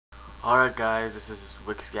Alright guys, this is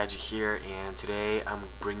WixGadget here, and today I'm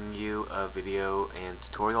bringing you a video and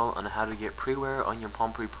tutorial on how to get Preware on your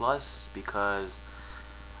Preware Plus, because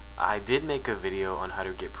I did make a video on how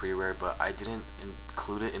to get Preware, but I didn't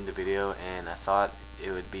include it in the video, and I thought it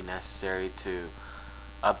would be necessary to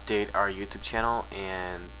update our YouTube channel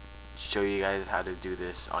and show you guys how to do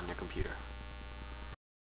this on your computer.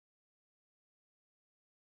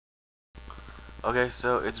 Okay,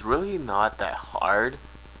 so it's really not that hard.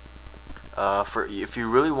 For if you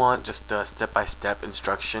really want just a step-by-step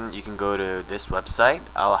instruction, you can go to this website.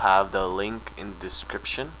 I'll have the link in the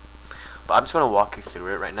description, but I'm just going to walk you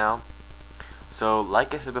through it right now. So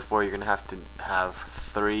like I said before, you're going to have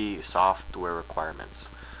 3 software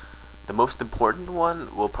requirements. The most important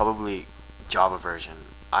one will probably Java version.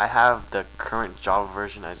 I have the current Java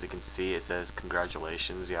version. As you can see, it says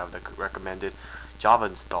congratulations, you have the recommended Java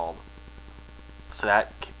installed. So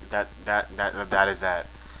that is that.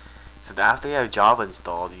 So after you have Java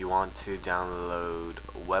installed, you want to download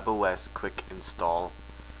WebOS Quick Install,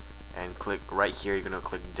 and click right here. You're going to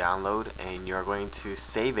click download, and you're going to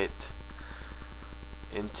save it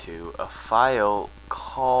into a file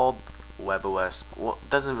called WebOS. Well, it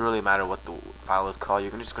doesn't really matter what the file is called. You're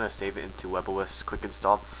just going to save it into WebOS Quick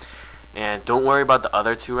Install, and don't worry about the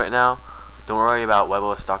other 2 right now. Don't worry about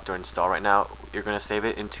WebOS Doctor Install right now. You're going to save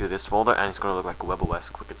it into this folder, and it's going to look like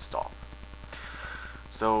WebOS Quick Install.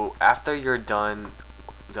 So after you're done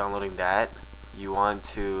downloading that, you want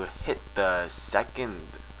to hit the second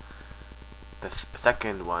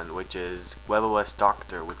one, which is WebOS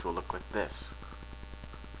Doctor, which will look like this.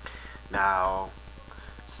 Now,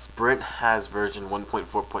 Sprint has version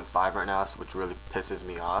 1.4.5 right now, which really pisses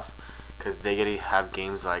me off, because they get to have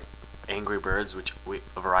games like Angry Birds, which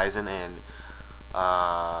Verizon and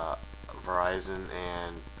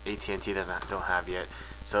AT&T don't have yet.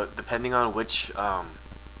 So depending on which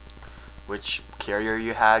carrier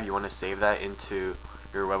you have, you want to save that into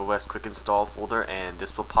your WebOS Quick Install folder, and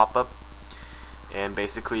this will pop up. And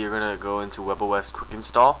basically, you're gonna go into WebOS Quick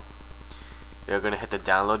Install. You're gonna hit the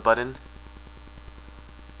download button,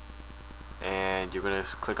 and you're gonna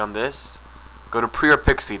click on this. Go to Preware or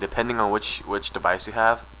Pixi, depending on which device you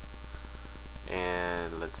have.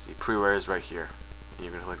 And let's see, Preware is right here. And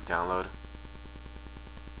you're gonna click download.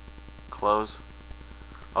 Close.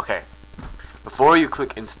 Okay. Before you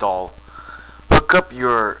click install, hook up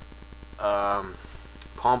your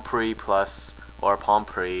Preware Plus or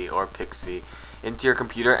Preware or Pixi into your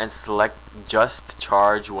computer and select just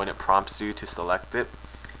charge when it prompts you to select it,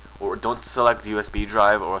 or don't select the USB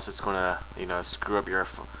drive, or else it's gonna screw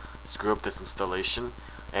up this installation,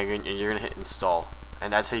 and you're gonna hit install,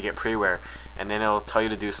 and that's how you get Preware. And then it'll tell you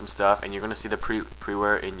to do some stuff, and you're gonna see the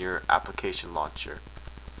Preware in your application launcher.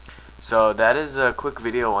 So that is a quick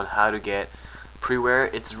video on how to get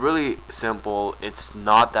Preware. It's really simple. It's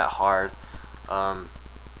not that hard.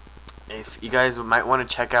 If you guys might want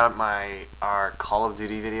to check out our Call of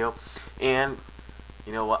Duty video, and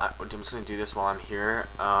you know what, I'm just gonna do this while I'm here.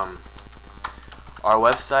 Our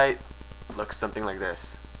website looks something like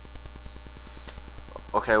this.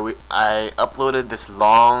 Okay, I uploaded this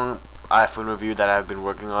long iPhone review that I've been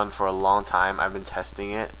working on for a long time. I've been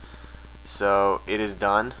testing it, so it is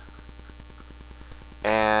done.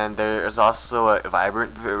 And there's also a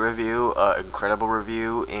Vibrant review, Incredible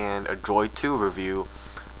review, and a Droid 2 review,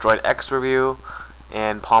 Droid X review,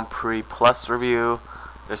 and Preware Plus review.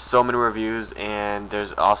 There's so many reviews, and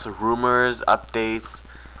there's also rumors, updates,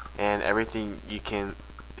 and everything you can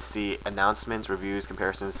see, announcements, reviews,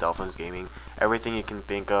 comparisons, cell phones, gaming, everything you can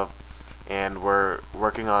think of. And we're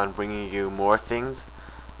working on bringing you more things,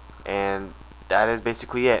 and that is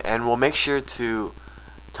basically it. And we'll make sure to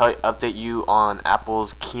update you on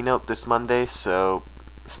Apple's keynote this Monday, so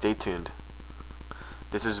stay tuned.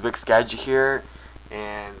 This is WixGadget here,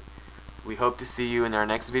 and we hope to see you in our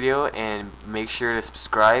next video, and make sure to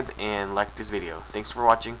subscribe and like this video. Thanks for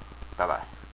watching. Bye bye.